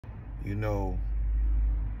You know,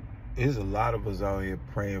 there's a lot of us out here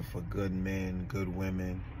praying for good men, good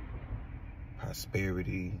women,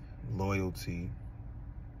 prosperity, loyalty,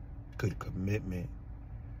 good commitment,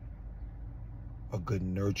 a good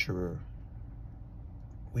nurturer.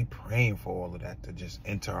 We praying for all of that to just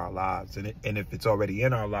enter our lives. And if it's already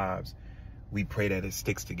in our lives, we pray that it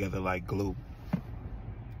sticks together like glue.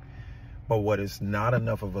 But what is not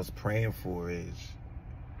enough of us praying for is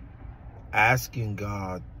asking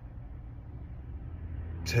God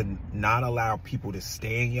to not allow people to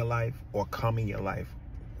stay in your life or come in your life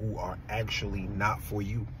who are actually not for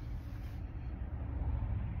you.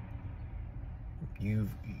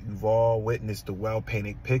 You've all witnessed the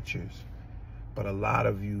well-painted pictures, but a lot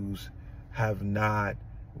of yous have not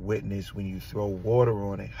witnessed when you throw water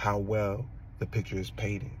on it how well the picture is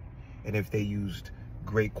painted, and if they used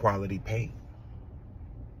great quality paint.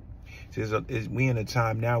 See, we in a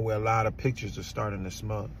time now where a lot of pictures are starting to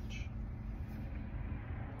smudge.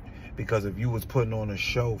 Because if you was putting on a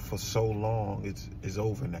show for so long, it's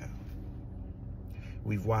over now.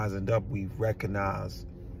 We've wisened up, we've recognized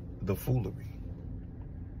the foolery.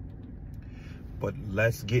 But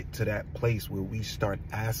let's get to that place where we start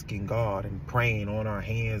asking God and praying on our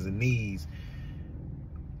hands and knees.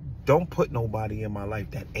 Don't put nobody in my life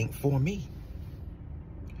that ain't for me.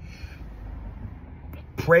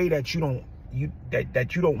 Pray that you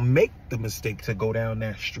don't make the mistake to go down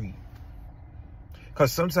that street.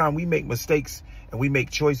 Because sometimes we make mistakes and we make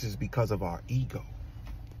choices because of our ego.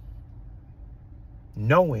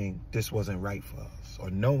 Knowing this wasn't right for us, or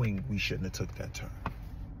knowing we shouldn't have took that turn.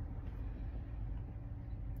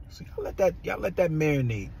 So y'all let that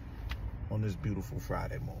marinate on this beautiful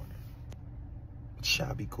Friday morning. It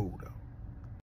shall be cool though.